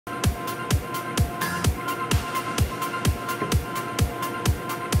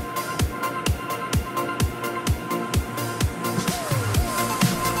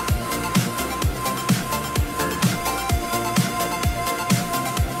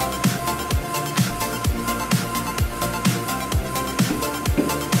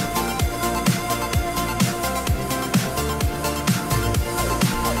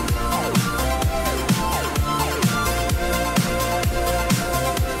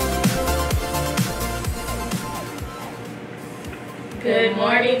Good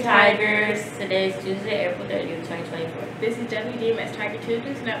morning, Tigers. Today is Tuesday, April 30th, 2024. This is WDMS Tiger 2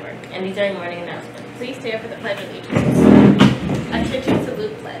 News Network. And these are your morning announcements. Please stand for the Pledge of Allegiance. Attention,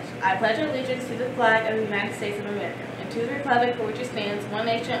 salute pledge. I pledge allegiance to the flag of the United States of America and to the republic for which it stands, one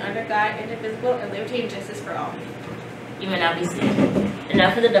nation, under God, indivisible, and liberty and justice for all. You may now be seated. And now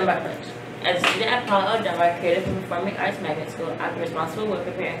for the Dunbar Pledge. As a student at Paul Dunbar, creative and performing arts magnet school, I'll be responsible with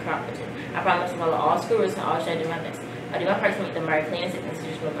preparing cooperative. I promise to follow all school rules and always try to do my best. I'll do my part to make Dunbar clean and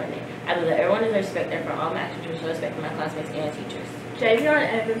institutional learning. I believe that everyone deserves respect, therefore all my actions will show respect for my classmates and teachers. Javion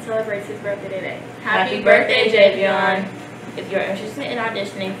Evans celebrates his birthday today. Happy birthday, Javion! If you're interested in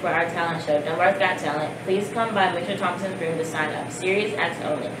auditioning for our talent show, Dunbar's Got Talent, please come by Mr. Thompson's room to sign up. Serious acts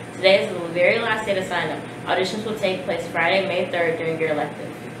only. Today is the very last day to sign up. Auditions will take place Friday, May 3rd during your elective.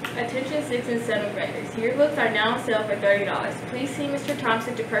 Attention 6th and 7th graders. Yearbooks are now on sale for $30. Please see Mr.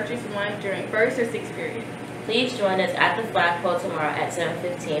 Thompson to purchase one during 1st or 6th period. Please join us at the flagpole tomorrow at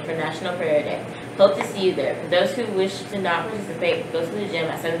 7:15 for National Prayer Day. Hope to see you there. For those who wish to not participate, go to the gym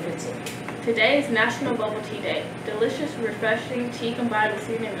at 7:15. Today is National Bubble Tea Day. Delicious, refreshing tea combined with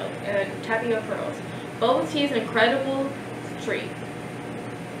sweetened milk and tapioca pearls. Bubble tea is an incredible treat.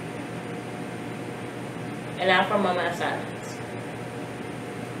 And now for a moment of silence.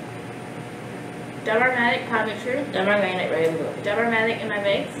 Dunbar-matic, proudly true. Dunbar magnet ready to move. Dunbar-matic in my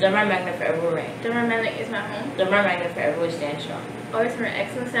base. Dunbar magnet forever will reign. Dunbar-matic is my home. Dunbar magnet forever will stand strong. Always for an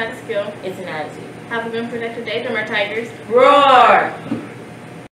excellent status skill. It's an attitude. Have a good productive day, Dunbar Tigers. Roar!